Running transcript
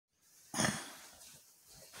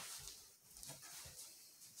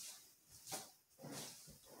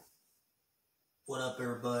What up,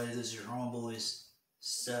 everybody? This is your homeboys,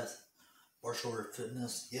 Seth, Martial Art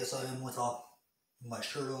Fitness. Yes, I am with my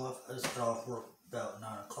shirt off. I just got off work about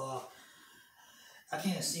 9 o'clock. I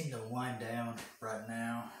can't seem to wind down right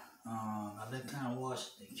now. I've been kind of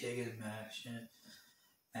watching the kicking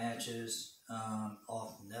matches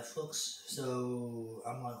off Netflix, so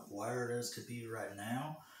I'm like, where this could be right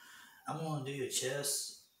now. I'm gonna do a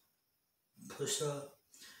chest push up.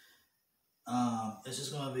 It's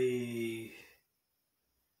just gonna be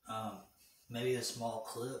maybe a small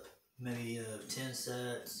clip, maybe 10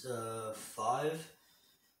 sets of 5.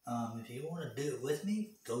 If you want to do it with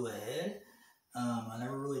me, go ahead. I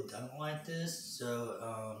never really done it like this,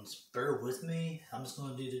 so just bear with me. I'm just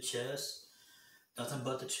going to do the chest, nothing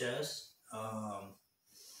but the chest.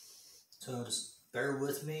 So just bear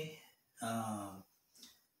with me.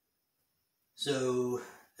 So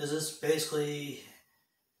this is basically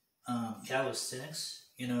calisthenics,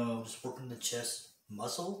 just working the chest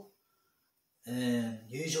muscle. And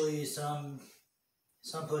usually some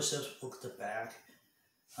push-ups work the back.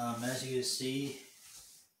 As you can see,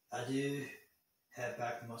 I do have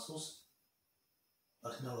back muscles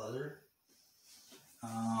like no other.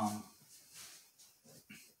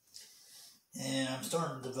 And I'm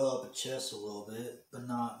starting to develop a chest a little bit, but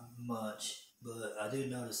not much. But I do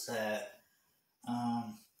notice that.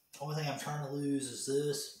 The only thing I'm trying to lose is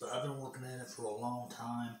this, but I've been working at it for a long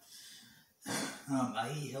time.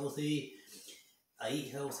 I eat healthy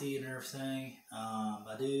and everything.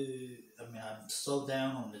 I've slowed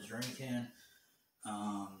down on the drinking,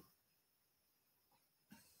 and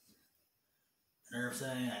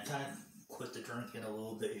everything. I kind of quit the drinking a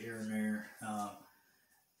little bit here and there.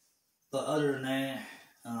 But other than that,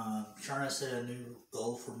 trying to set a new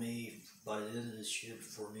goal for me by the end of this year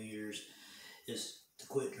before New Year's is to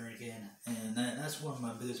quit drinking. And that's one of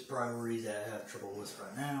my biggest priorities that I have trouble with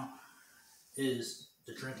right now is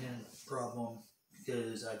the drinking problem.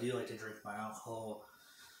 Because I do like to drink my alcohol,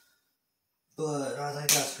 but I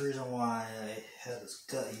think that's the reason why I have this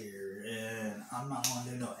gut here, and I'm not going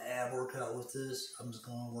to do no ab workout with this. I'm just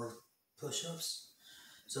going to work push-ups.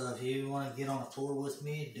 So if you want to get on the floor with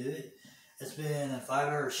me, do it. It's been a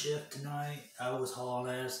 5-hour shift tonight. I was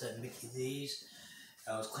hauling ass at Mickey D's.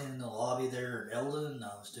 I was cleaning the lobby there at Eldon.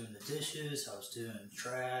 I was doing the dishes. I was doing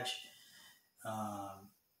trash,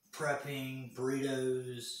 prepping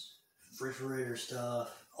burritos, refrigerator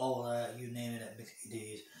stuff, all that, you name it, at Mickey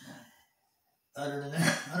D's. Other than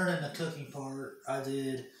the cooking part, I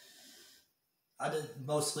did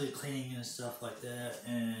mostly cleaning and stuff like that,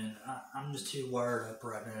 and I'm just too wired up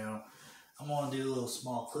right now. I'm gonna do a little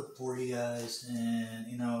small clip for you guys, and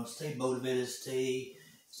stay motivated, stay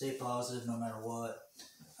positive no matter what.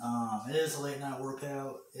 It is a late night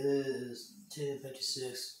workout. It is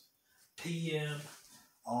 10:56 p.m.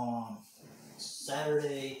 on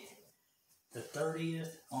Saturday the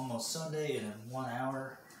 30th, almost Sunday, and in 1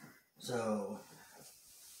 hour. So,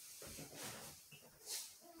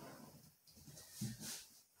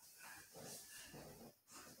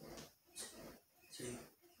 2,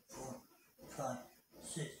 4, 5,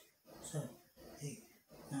 6, 7, 8,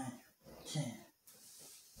 9, 10.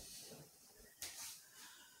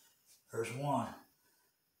 There's 1.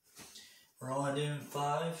 We're only doing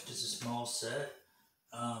 5, just a small set.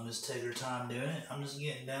 Just take your time doing it. I'm just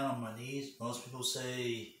getting down on my knees. Most people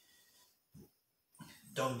say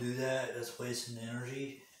don't do that, that's wasting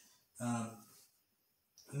energy.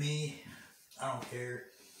 Me, I don't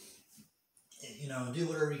care. Do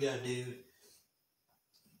whatever you gotta do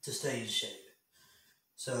to stay in shape.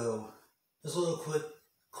 So, just a little quick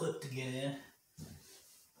clip to get in.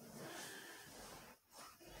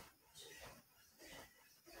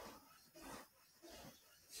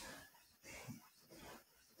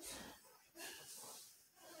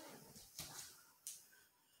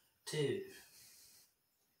 Two.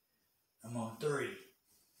 I'm on 3.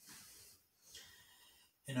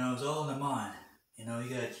 It's all in the mind. You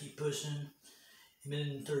gotta keep pushing,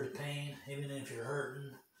 even through the pain, even if you're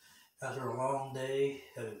hurting. After a long day,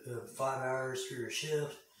 5 hours through your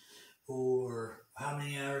shift, or how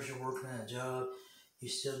many hours you're working at a job, you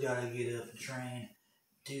still gotta get up and train,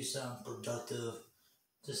 do something productive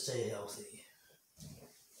to stay healthy.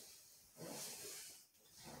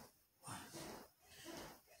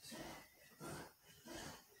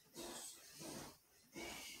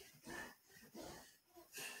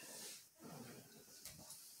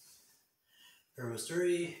 There was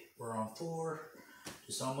 3, we're on 4,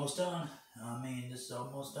 just almost done. This is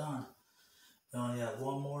almost done. We only got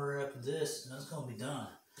 1 more after this, and that's going to be done.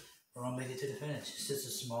 We're going to make it to the finish. It's just a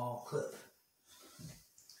small clip.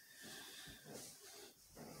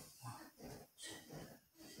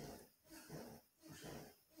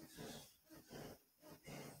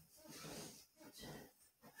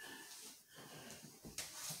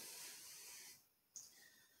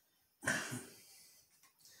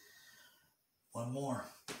 more.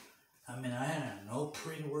 I mean, I had no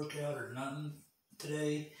pre-workout or nothing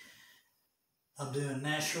today. I'm doing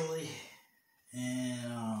naturally,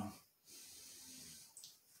 and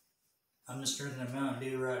I'm just drinking a Mountain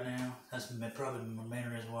Dew right now. That's probably the main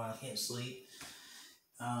reason why I can't sleep.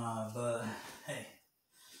 But hey,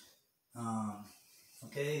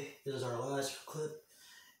 okay, this is our last clip.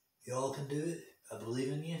 Y'all can do it. I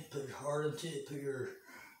believe in you. Put your heart into it. Put your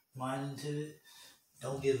mind into it.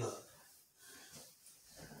 Don't give up.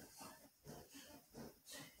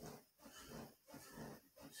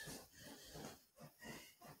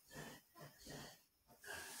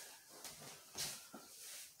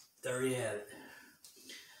 There you have it.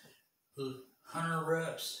 100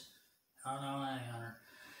 reps. I don't know, 100.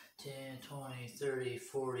 10, 20, 30,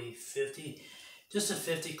 40, 50. Just a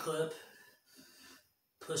 50 clip.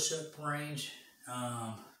 Push-up range.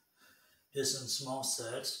 Just in small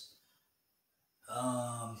sets.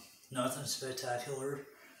 Nothing spectacular.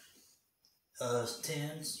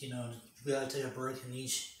 10s, you know, you gotta take a break in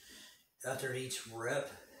after each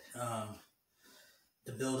rep.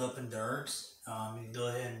 To build up endurance. You can go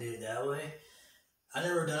ahead and do it that way. I've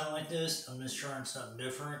never done it like this. I'm just trying something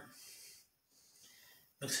different.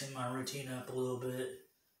 Mixing my routine up a little bit.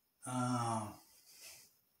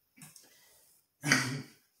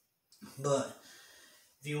 But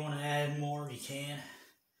if you want to add more, you can.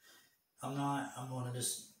 I'm going to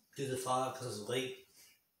just do the 5 because it's late.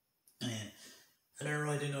 And I didn't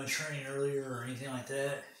really do no training earlier or anything like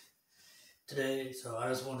that today, so I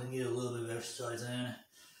just wanted to get a little bit of exercise in.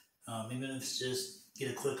 Even if it's just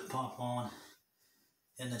get a quick pump on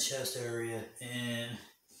in the chest area. And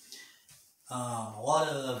a lot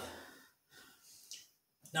of,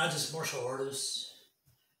 not just martial artists,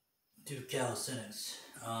 do calisthenics.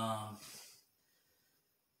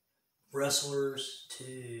 Wrestlers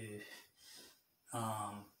to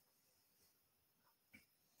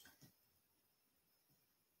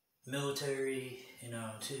military, you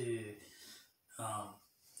know, to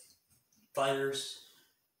fighters,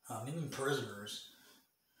 even prisoners,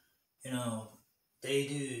 you know, they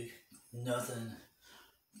do nothing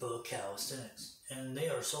but calisthenics, and they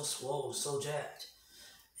are so swole, so jacked.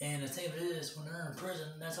 And the thing of it is, when they're in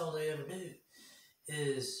prison, that's all they ever do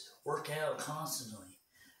is work out constantly.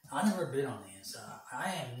 I've never been on the inside. I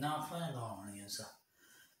am not planning on the inside.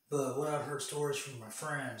 But what I've heard stories from my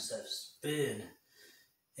friends that's been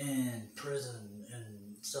in prison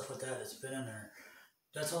and stuff like that, that's been in there,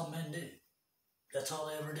 that's all men do. That's all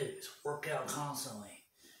they ever do is work out constantly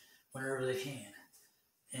whenever they can.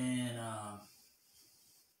 And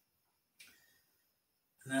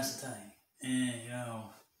that's the thing. And, you know,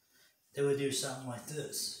 they would do something like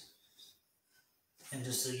this. And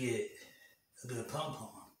just to get a good pump on.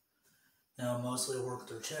 They'll mostly work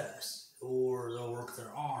their chest. Or they'll work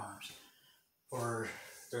their arms. Or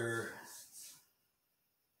their...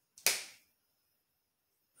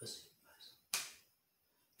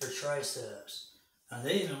 their triceps.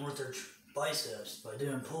 They even work their biceps by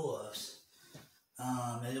doing pull-ups.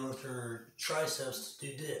 They work their triceps to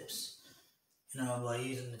do dips. You know, by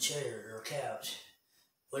using the chair or couch.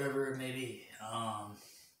 Whatever it may be.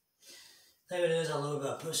 The thing it is I love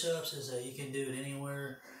about push-ups is that you can do it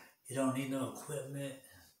anywhere. You don't need no equipment.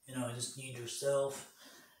 You know, you just need yourself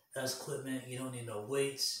as equipment. You don't need no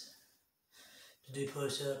weights to do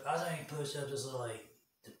push-ups. I think push-ups is like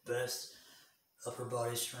the best upper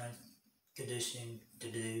body strength conditioning to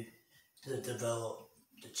do to develop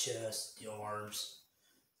the chest, the arms,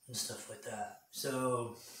 and stuff like that.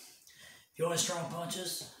 So, if you want strong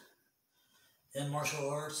punches in martial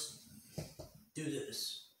arts, do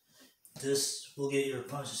this. This will get your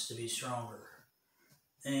punches to be stronger.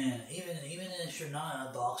 And even if you're not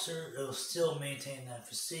a boxer, it'll still maintain that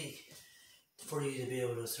physique for you to be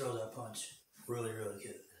able to throw that punch really, really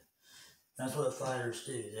good. That's what fighters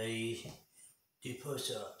do. They do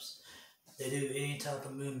push-ups. They do any type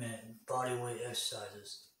of movement, body weight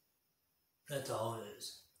exercises. That's all it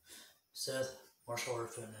is. Seth, Martial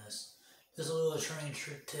Art Fitness. Just a little training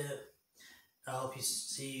trick tip. I hope you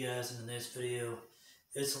see you guys in the next video.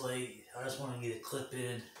 It's late. I just want to get a clip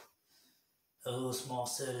in, a little small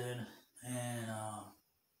set in, and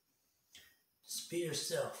just be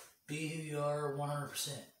yourself. Be who you are 100%.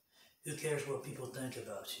 Who cares what people think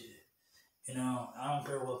about you? You know, I don't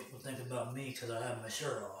care what people think about me because I have my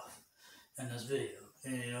shirt off in this video.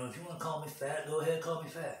 And, you know, if you want to call me fat, go ahead and call me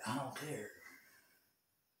fat. I don't care.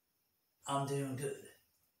 I'm doing good.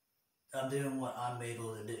 I'm doing what I'm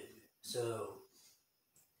able to do. So,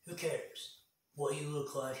 who cares what you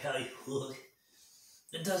look like, how you look?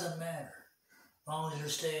 It doesn't matter. As long as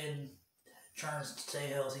you're trying to stay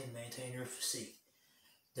healthy and maintain your physique.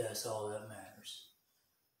 That's all that matters.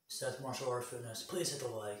 Seth Martial Arts Fitness. Please hit the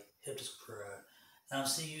like, hit the subscribe, and I'll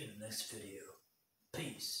see you in the next video.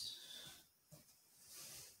 Peace.